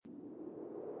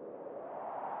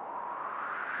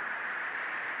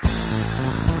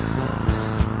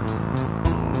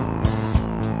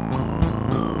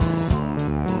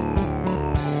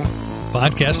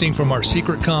Podcasting from our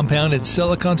secret compound in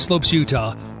Silicon Slopes,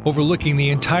 Utah, overlooking the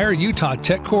entire Utah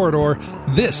Tech Corridor,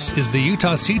 this is the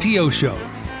Utah CTO Show.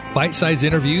 Bite-sized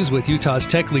interviews with Utah's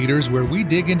tech leaders where we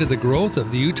dig into the growth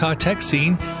of the Utah tech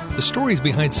scene, the stories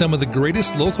behind some of the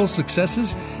greatest local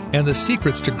successes, and the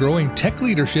secrets to growing tech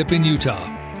leadership in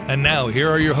Utah. And now, here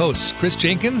are your hosts, Chris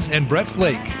Jenkins and Brett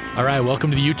Flake. All right, welcome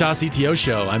to the Utah CTO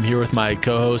Show. I'm here with my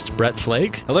co-host, Brett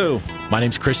Flake. Hello. My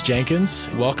name's Chris Jenkins.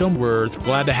 Welcome. We're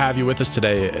glad to have you with us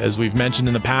today. As we've mentioned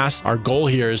in the past, our goal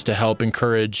here is to help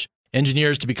encourage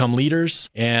engineers to become leaders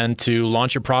and to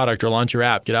launch your product or launch your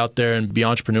app. Get out there and be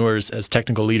entrepreneurs as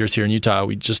technical leaders here in Utah.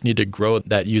 We just need to grow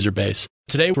that user base.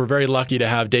 Today, we're very lucky to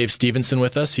have Dave Stevenson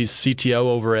with us. He's CTO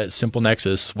over at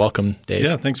SimpleNexus. Welcome, Dave.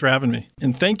 Yeah, thanks for having me.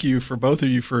 And thank you for both of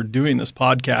you for doing this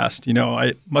podcast. You know,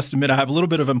 I must admit I have a little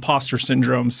bit of imposter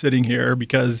syndrome sitting here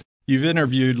because you've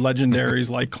interviewed legendaries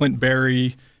like Clint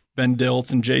Berry, Ben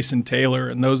Diltz, and Jason Taylor.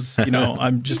 And those, you know,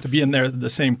 I'm just to be in there, the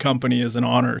same company is an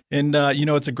honor. And, you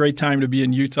know, it's a great time to be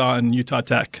in Utah and Utah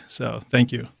Tech. So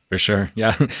thank you. For sure.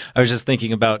 Yeah. I was just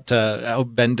thinking about how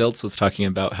Ben Diltz was talking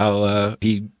about how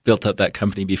he built up that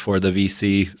company before the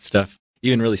VC stuff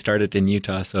even really started in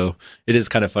Utah. So it is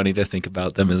kind of funny to think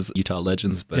about them as Utah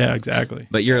legends. But, yeah, exactly.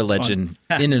 But you're a legend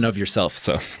in and of yourself.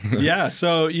 So yeah.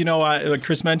 So, you know, like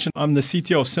Chris mentioned, I'm the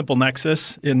CTO of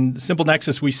SimpleNexus. In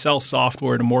SimpleNexus, we sell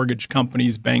software to mortgage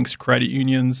companies, banks, credit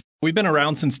unions. We've been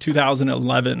around since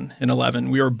 2011.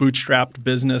 We were a bootstrapped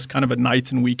business, kind of a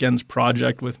nights and weekends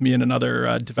project with me and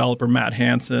another developer, Matt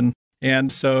Hansen.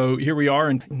 And so here we are,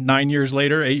 and 8 years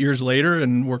later,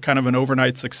 and we're kind of an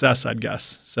overnight success, I'd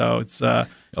guess. So it's good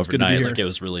to be here. Like it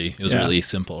was really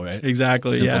simple, right?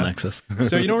 Exactly. SimpleNexus. Yeah.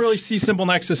 So you don't really see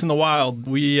SimpleNexus in the wild.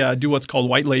 We do what's called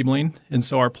white labeling, and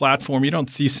so our platform, you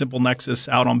don't see SimpleNexus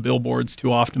out on billboards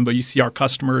too often, but you see our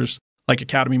customers like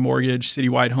Academy Mortgage,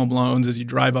 Citywide Home Loans. As you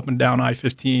drive up and down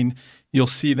I-15, you'll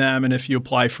see them, and if you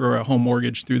apply for a home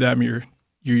mortgage through them, you're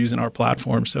using our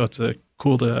platform. So it's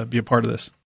cool to be a part of this.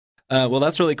 Well,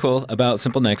 that's really cool about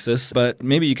SimpleNexus, but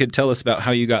maybe you could tell us about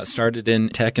how you got started in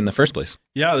tech in the first place.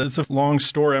 Yeah, that's a long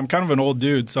story. I'm kind of an old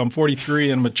dude, so I'm 43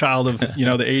 and I'm a child of, the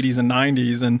 80s and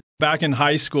 90s. And back in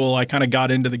high school, I kind of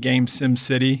got into the game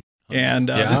SimCity. And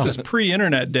this is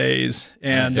pre-internet days,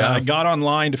 and I got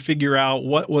online to figure out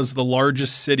what was the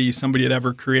largest city somebody had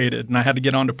ever created, and I had to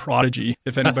get onto Prodigy,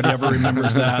 if anybody ever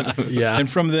remembers that. Yeah. And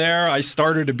from there, I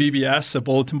started a BBS, a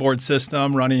bulletin board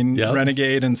system, running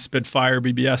Renegade and Spitfire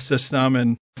BBS system,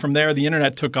 and from there, the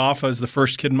internet took off. I was the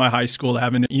first kid in my high school to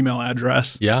have an email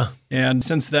address. Yeah. And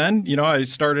since then, I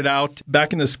started out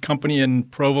back in this company in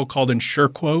Provo called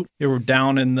InsureQuote. They were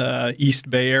down in the East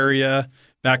Bay area,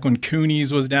 back when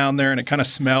Cooney's was down there, and it kind of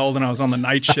smelled, and I was on the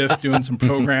night shift doing some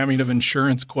programming of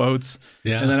insurance quotes.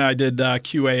 Yeah. And then I did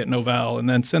QA at Novell. And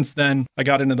then since then, I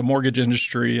got into the mortgage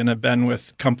industry and have been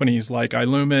with companies like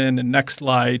iLumen and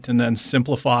NextLight, and then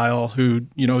Simplifile, who,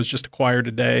 was just acquired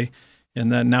today,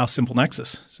 and then now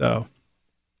SimpleNexus. So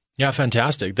yeah,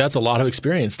 fantastic. That's a lot of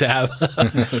experience to have.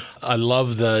 I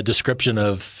love the description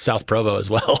of South Provo as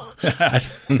well. I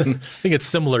think it's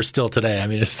similar still today. I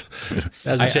mean, it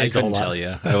hasn't changed a whole lot. I couldn't tell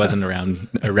you. I wasn't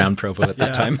around Provo at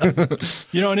that time.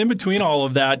 And in between all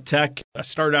of that tech, I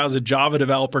started out as a Java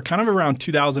developer kind of around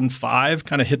 2005,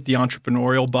 kind of hit the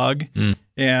entrepreneurial bug.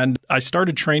 And I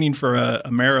started training for a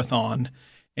marathon.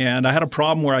 And I had a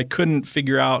problem where I couldn't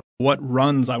figure out what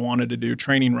runs I wanted to do,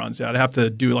 training runs. I'd have to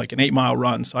do like an 8-mile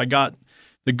run. So I got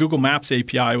the Google Maps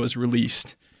API was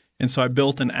released. And so I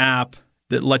built an app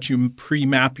that lets you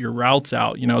pre-map your routes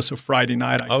out, so Friday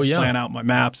night I could plan out my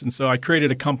maps. And so I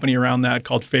created a company around that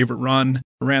called Favorite Run.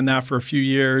 Ran that for a few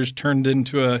years, turned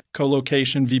into a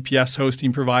co-location VPS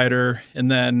hosting provider.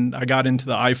 And then I got into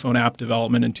the iPhone app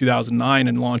development in 2009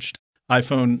 and launched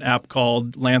iPhone app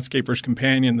called Landscaper's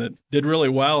Companion that did really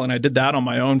well. And I did that on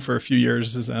my own for a few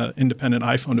years as an independent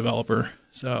iPhone developer.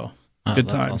 So good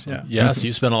times. Awesome. Yeah. So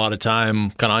you spent a lot of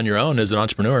time kind of on your own as an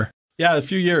entrepreneur. Yeah, a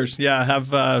few years. Yeah, I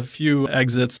have a few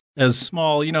exits as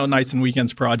small, nights and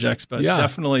weekends projects, but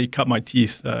definitely cut my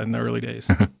teeth in the early days.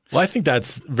 Well, I think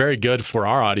that's very good for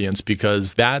our audience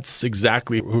because that's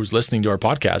exactly who's listening to our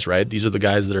podcast, right? These are the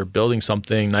guys that are building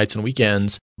something nights and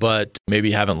weekends, but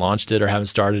maybe haven't launched it or haven't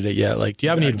started it yet. Like, do you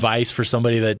have any advice for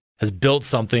somebody that has built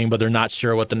something, but they're not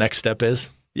sure what the next step is?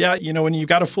 Yeah, when you've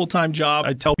got a full-time job,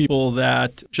 I tell people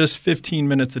that just 15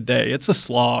 minutes a day, it's a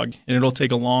slog, and it'll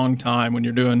take a long time when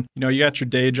you're doing, you got your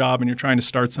day job and you're trying to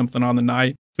start something on the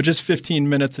night, but just 15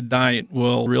 minutes a night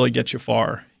will really get you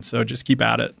far. So just keep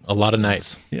at it. A lot of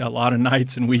nights. Yeah, a lot of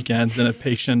nights and weekends and a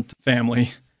patient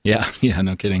family. Yeah,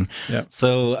 no kidding. Yeah.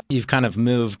 So you've kind of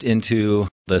moved into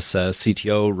this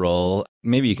CTO role.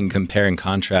 Maybe you can compare and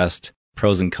contrast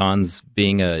pros and cons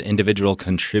being an individual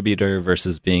contributor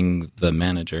versus being the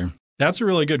manager? That's a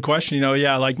really good question.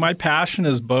 Yeah, like my passion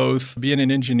is both being an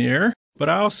engineer, but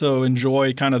I also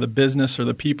enjoy kind of the business or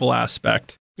the people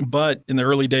aspect. But in the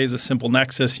early days of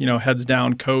SimpleNexus, heads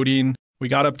down coding. We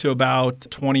got up to about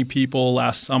 20 people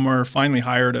last summer, finally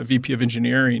hired a VP of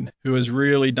engineering who has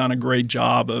really done a great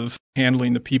job of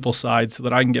handling the people side so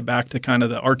that I can get back to kind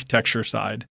of the architecture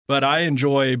side. But I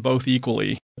enjoy both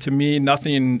equally. To me,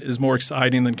 nothing is more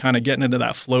exciting than kind of getting into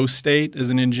that flow state as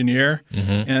an engineer.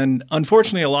 And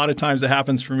unfortunately, a lot of times it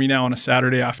happens for me now on a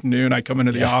Saturday afternoon. I come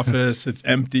into the office, it's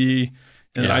empty,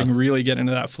 and I can really get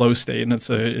into that flow state, and it's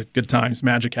good times.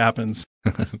 Magic happens.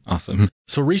 Awesome.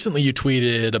 So recently you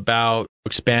tweeted about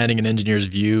expanding an engineer's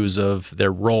views of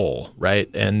their role, right?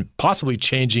 And possibly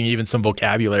changing even some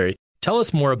vocabulary. Tell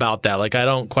us more about that. Like, I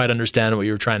don't quite understand what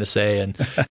you were trying to say, and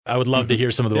I would love to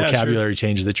hear some of the vocabulary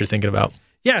changes that you're thinking about.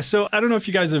 Yeah, so I don't know if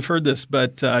you guys have heard this,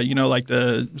 but, like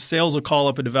the sales will call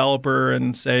up a developer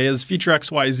and say, is feature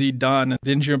XYZ done? And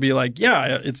the engineer will be like,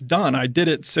 yeah, it's done. I did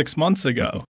it 6 months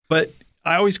ago. But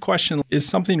I always question, is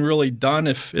something really done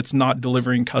if it's not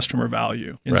delivering customer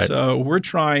value? And so we're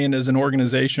trying as an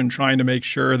organization, trying to make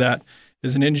sure that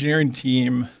as an engineering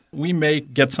team, we may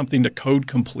get something to code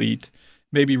complete,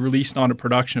 maybe released onto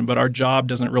production, but our job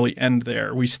doesn't really end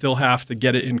there. We still have to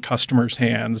get it in customers'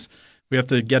 hands. We have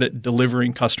to get it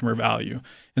delivering customer value.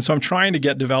 And so I'm trying to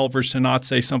get developers to not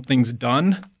say something's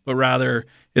done, but rather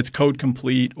it's code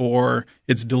complete or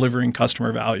it's delivering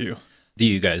customer value. Do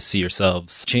you guys see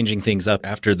yourselves changing things up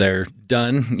after they're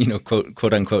done,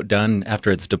 quote unquote done,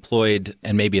 after it's deployed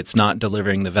and maybe it's not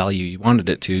delivering the value you wanted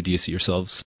it to? Do you see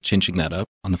yourselves changing that up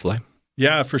on the fly?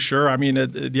 Yeah, for sure. I mean,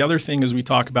 the other thing is we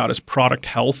talk about is product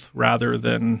health rather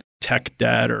than tech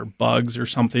debt or bugs or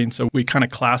something. So we kind of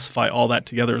classify all that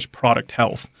together as product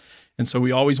health. And so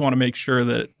we always want to make sure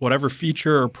that whatever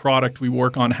feature or product we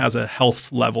work on has a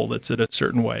health level that's at a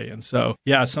certain way. And so,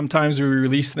 sometimes we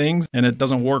release things and it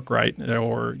doesn't work right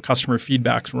or customer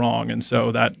feedback's wrong. And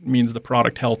so that means the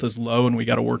product health is low and we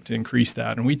got to work to increase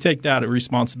that. And we take that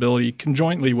responsibility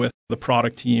conjointly with the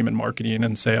product team and marketing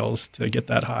and sales to get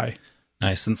that high.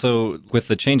 Nice. And so with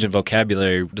the change in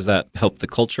vocabulary, does that help the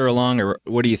culture along, or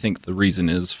what do you think the reason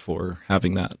is for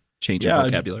having that change in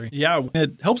vocabulary? Yeah,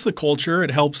 it helps the culture.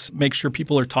 It helps make sure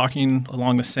people are talking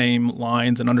along the same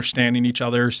lines and understanding each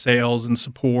other, sales and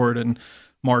support and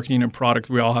marketing and product.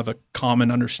 We all have a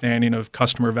common understanding of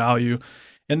customer value.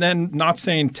 And then not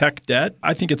saying tech debt,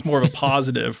 I think it's more of a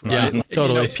positive, right? Yeah,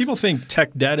 totally. People think tech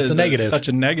debt is such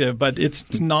a negative, but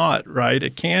it's not, right?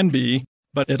 It can be.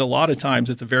 But a lot of times,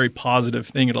 it's a very positive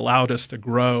thing. It allowed us to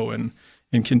grow and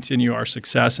continue our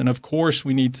success. And of course,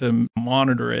 we need to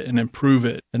monitor it and improve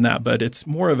it in that. But it's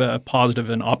more of a positive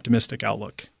and optimistic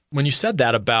outlook. When you said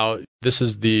that about this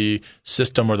is the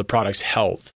system or the product's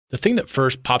health, the thing that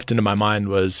first popped into my mind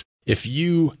was if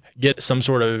you get some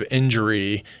sort of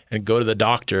injury and go to the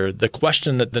doctor, the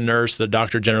question that the nurse, the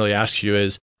doctor generally asks you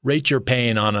is, rate your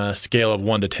pain on a scale of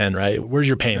 1 to 10, right? Where's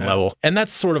your pain level? And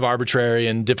that's sort of arbitrary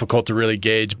and difficult to really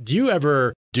gauge. Do you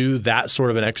ever do that sort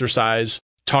of an exercise,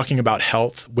 talking about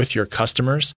health with your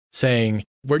customers, saying,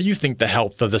 where do you think the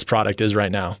health of this product is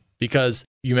right now? Because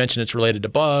you mentioned it's related to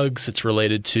bugs, it's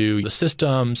related to the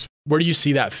systems. Where do you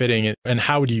see that fitting? And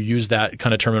how would you use that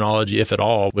kind of terminology, if at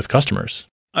all, with customers?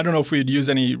 I don't know if we'd use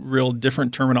any real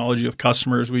different terminology with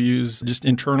customers. We use just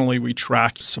internally, we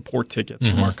track support tickets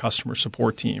from our customer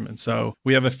support team. And so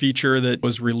we have a feature that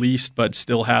was released but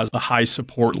still has a high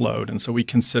support load. And so we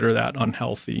consider that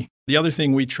unhealthy. The other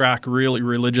thing we track really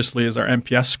religiously is our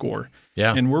NPS score.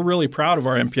 Yeah. And we're really proud of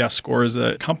our NPS score as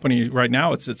a company. Right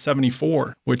now, it's at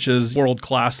 74, which is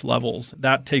world-class levels.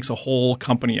 That takes a whole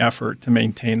company effort to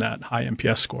maintain that high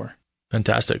NPS score.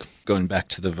 Fantastic. Going back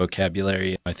to the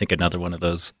vocabulary, I think another one of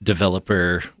those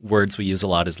developer words we use a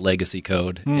lot is legacy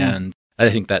code. And I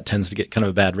think that tends to get kind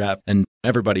of a bad rap. And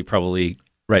everybody probably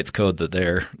writes code that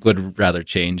they would rather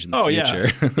change in the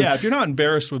future. Yeah, if you're not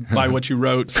embarrassed by what you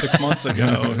wrote 6 months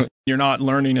ago, you're not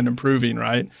learning and improving,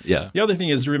 right? Yeah. The other thing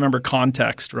is to remember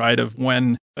context, right? Of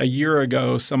when a year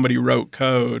ago somebody wrote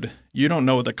code, you don't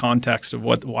know the context of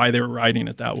why they were writing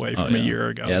it that way from a year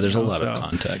ago. Yeah, there's a lot of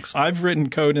context. I've written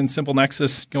code in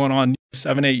SimpleNexus going on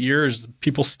 7-8 years.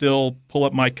 People still pull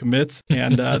up my commits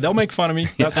and they'll make fun of me.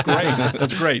 That's great.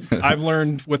 That's great. I've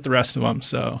learned with the rest of them.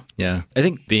 So yeah, I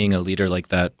think being a leader like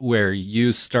that, where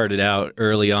you started out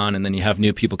early on and then you have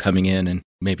new people coming in and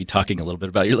maybe talking a little bit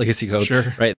about your legacy code,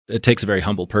 right? It takes a very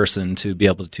humble person to be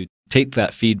able to take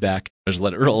that feedback, just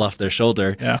let it roll off their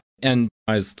shoulder. Yeah. And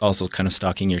I was also kind of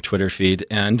stalking your Twitter feed,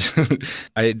 and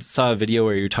I saw a video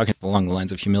where you're talking along the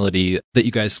lines of humility, that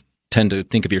you guys tend to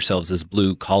think of yourselves as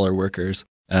blue collar workers.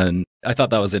 And I thought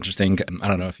that was interesting. I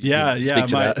don't know if you can speak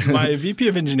to that. My VP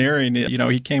of engineering,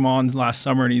 he came on last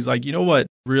summer and he's like, you know what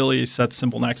really sets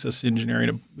SimpleNexus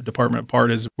engineering department apart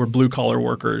is we're blue collar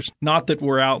workers. Not that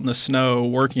we're out in the snow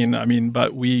working,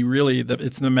 but we really,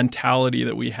 it's the mentality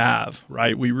that we have,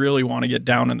 right? We really want to get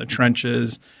down in the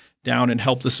trenches, down and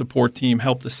help the support team,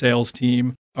 help the sales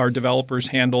team. Our developers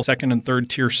handle second and third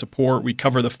tier support. We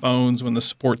cover the phones when the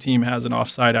support team has an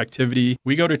offsite activity.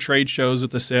 We go to trade shows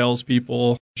with the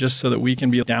salespeople just so that we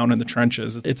can be down in the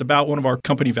trenches. It's about one of our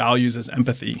company values is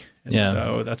empathy. And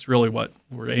so that's really what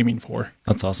we're aiming for.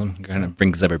 That's awesome. Kind of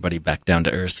brings everybody back down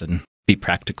to earth and be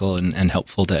practical and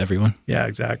helpful to everyone. Yeah,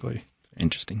 exactly.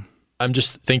 Interesting. I'm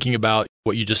just thinking about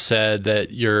what you just said,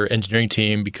 that your engineering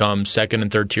team becomes second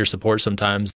and third tier support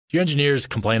sometimes. Do your engineers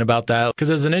complain about that? Because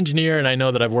as an engineer, and I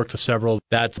know that I've worked with several,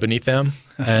 that's beneath them.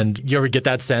 And you ever get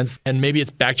that sense? And maybe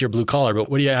it's back to your blue collar, but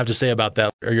what do you have to say about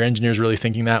that? Are your engineers really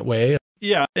thinking that way?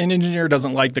 Yeah, an engineer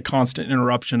doesn't like the constant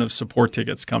interruption of support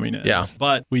tickets coming in. Yeah.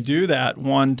 But we do that,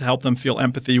 one, to help them feel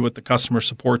empathy with the customer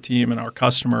support team and our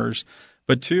customers.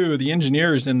 But two, the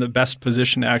engineer is in the best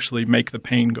position to actually make the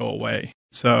pain go away.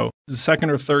 So the second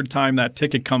or third time that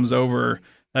ticket comes over,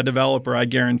 that developer, I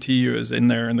guarantee you, is in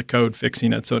there in the code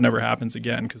fixing it so it never happens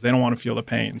again because they don't want to feel the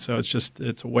pain. So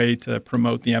it's a way to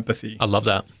promote the empathy. I love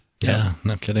that. Yeah,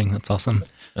 no kidding. That's awesome.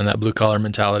 And that blue collar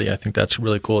mentality, I think that's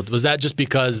really cool. Was that just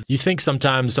because you think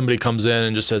sometimes somebody comes in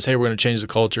and just says, hey, we're going to change the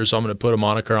culture, so I'm going to put a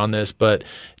moniker on this, but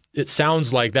it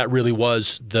sounds like that really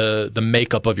was the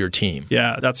makeup of your team.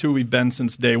 Yeah, that's who we've been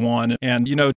since day one. And,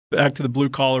 back to the blue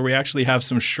collar, we actually have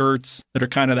some shirts that are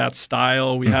kind of that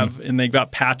style. We have, and they've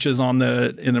got patches on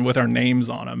with our names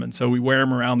on them. And so we wear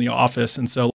them around the office. And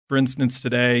so, for instance,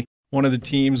 today, one of the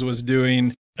teams was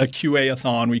doing a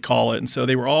QA-a-thon, we call it. And so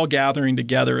they were all gathering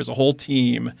together as a whole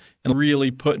team and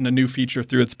really putting a new feature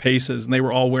through its paces. And they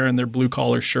were all wearing their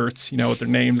blue-collar shirts, with their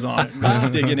names on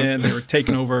it, digging in. They were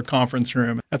taking over a conference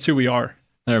room. That's who we are.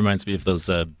 That reminds me of those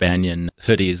Banyan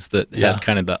hoodies that had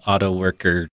kind of the auto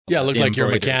worker. Yeah, it looked like you're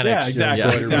a mechanic. Yeah,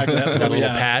 exactly. That's what we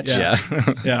have. Patch.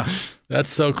 Yeah.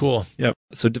 That's so cool. Yep.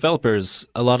 So developers,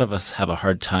 a lot of us have a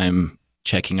hard time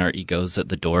checking our egos at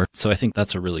the door. So I think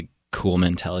that's a really cool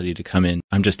mentality to come in.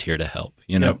 I'm just here to help,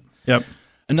 Yep.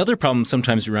 Another problem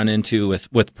sometimes you run into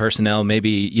with personnel, maybe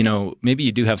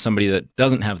you do have somebody that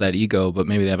doesn't have that ego, but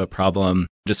maybe they have a problem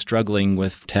just struggling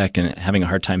with tech and having a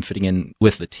hard time fitting in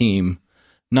with the team,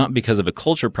 not because of a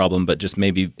culture problem, but just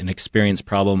maybe an experience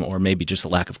problem or maybe just a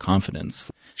lack of confidence.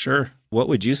 Sure. What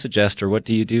would you suggest, or what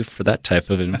do you do for that type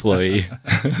of employee?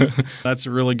 That's a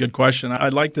really good question.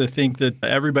 I'd like to think that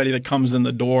everybody that comes in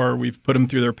the door, we've put them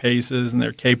through their paces and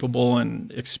they're capable and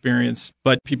experienced,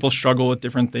 but people struggle with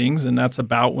different things. And that's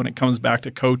about when it comes back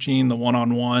to coaching, the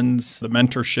one-on-ones, the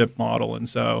mentorship model. And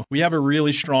so we have a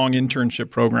really strong internship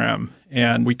program.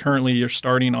 And we currently are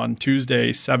starting on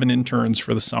Tuesday, 7 interns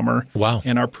for the summer. Wow.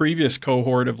 And our previous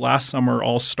cohort of last summer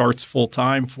all starts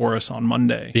full-time for us on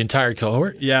Monday. The entire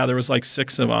cohort? Yeah, there was like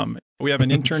 6 of them. We have an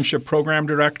internship program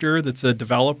director that's a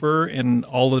developer, and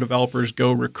all the developers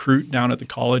go recruit down at the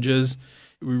colleges.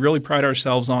 We really pride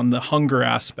ourselves on the hunger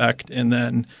aspect and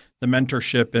then the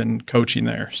mentorship and coaching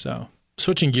there. So,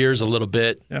 switching gears a little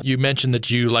bit, You mentioned that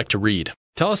you like to read.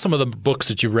 Tell us some of the books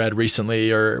that you've read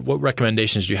recently, or what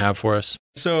recommendations do you have for us?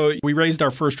 So we raised our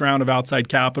first round of outside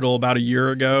capital about a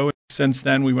year ago. Since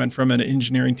then, we went from an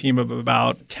engineering team of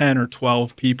about 10 or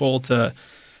 12 people to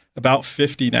about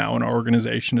 50 now in our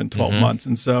organization in 12 months.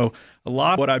 And so a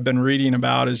lot of what I've been reading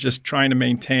about is just trying to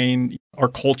maintain our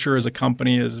culture as a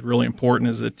company is really important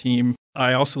as a team.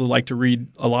 I also like to read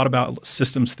a lot about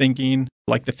systems thinking,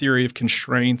 like the theory of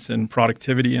constraints and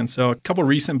productivity. And so a couple of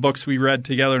recent books we read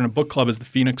together in a book club is The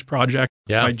Phoenix Project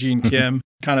by Gene Kim,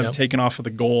 kind of taken off of the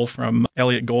goal from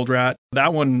Elliot Goldratt.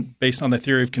 That one based on the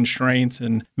theory of constraints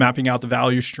and mapping out the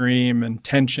value stream and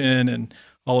tension and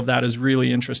all of that is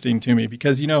really interesting to me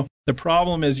because, the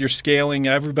problem is you're scaling.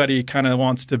 Everybody kind of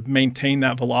wants to maintain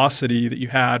that velocity that you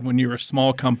had when you were a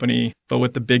small company, but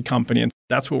with the big company. And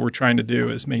that's what we're trying to do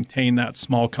is maintain that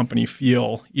small company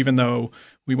feel, even though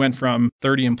we went from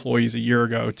 30 employees a year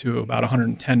ago to about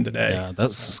 110 today. Yeah,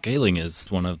 that's scaling is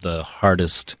one of the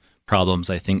hardest problems,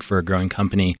 I think, for a growing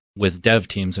company with dev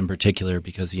teams in particular,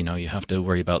 because, you have to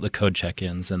worry about the code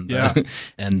check-ins and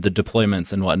and the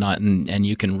deployments and whatnot. And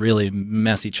you can really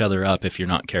mess each other up if you're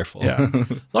not careful. Yeah.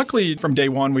 Luckily, from day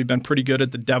one, we've been pretty good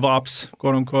at the DevOps,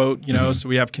 quote unquote, so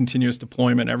we have continuous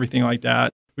deployment, everything like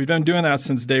that. We've been doing that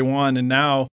since day one. And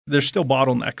now there's still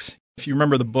bottlenecks. If you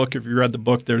remember the book, if you read the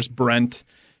book, there's Brent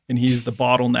and he's the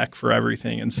bottleneck for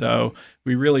everything. And so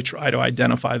we really try to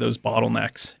identify those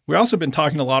bottlenecks. We've also been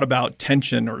talking a lot about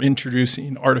tension or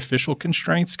introducing artificial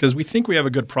constraints because we think we have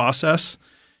a good process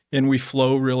and we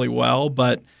flow really well,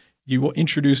 but you will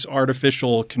introduce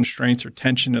artificial constraints or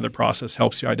tension to the process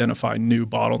helps you identify new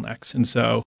bottlenecks. And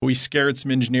so we scared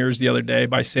some engineers the other day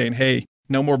by saying, hey,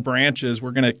 no more branches.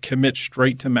 We're going to commit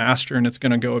straight to master and it's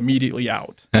going to go immediately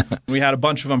out. We had a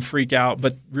bunch of them freak out,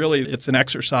 but really it's an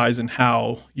exercise in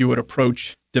how you would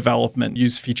approach development,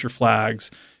 use feature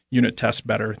flags, unit test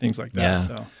better, things like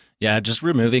that. Yeah, just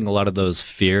removing a lot of those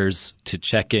fears to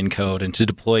check in code and to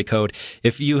deploy code.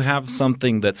 If you have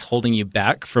something that's holding you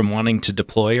back from wanting to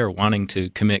deploy or wanting to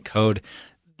commit code,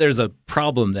 there's a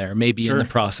problem there, maybe in the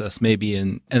process,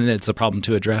 and it's a problem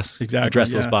to address. Exactly.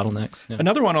 Address those bottlenecks. Yeah.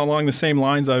 Another one along the same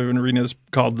lines I've been reading is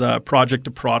called Project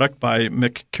to Product by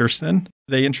Mick Kirsten.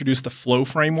 They introduced the flow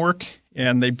framework,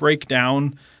 and they break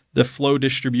down the flow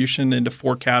distribution into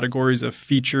 4 categories of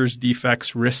features,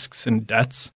 defects, risks, and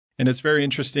debts. And it's very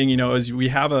interesting, as we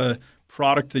have a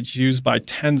product that's used by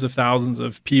tens of thousands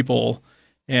of people,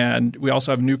 and we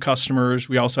also have new customers,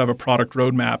 we also have a product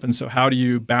roadmap. And so how do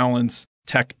you balance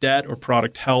tech debt or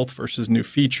product health versus new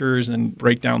features and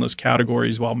break down those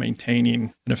categories while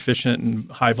maintaining an efficient and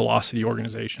high velocity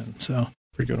organization? So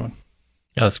pretty good one.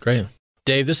 Yeah, that's great.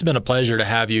 Dave, this has been a pleasure to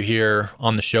have you here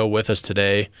on the show with us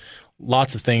today.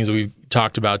 Lots of things we've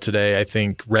talked about today, I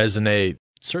think, resonate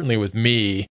certainly with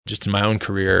me just in my own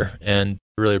career, and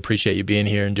really appreciate you being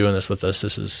here and doing this with us. I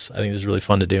think this is really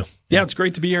fun to do. Yeah, it's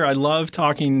great to be here. I love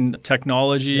talking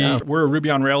technology. Yeah. We're a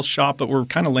Ruby on Rails shop, but we're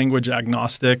kind of language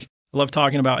agnostic. I love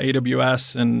talking about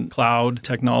AWS and cloud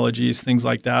technologies, things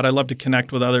like that. I love to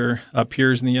connect with other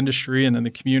peers in the industry and in the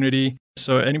community.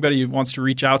 So anybody who wants to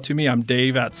reach out to me, I'm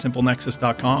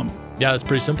dave@SimpleNexus.com. Yeah, it's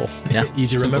pretty simple. Yeah,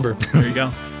 easy to remember. There you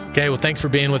go. Okay, well, thanks for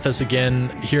being with us again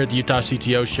here at the Utah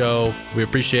CTO Show. We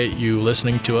appreciate you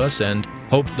listening to us and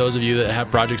hope those of you that have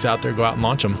projects out there go out and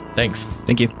launch them. Thanks.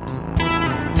 Thank you.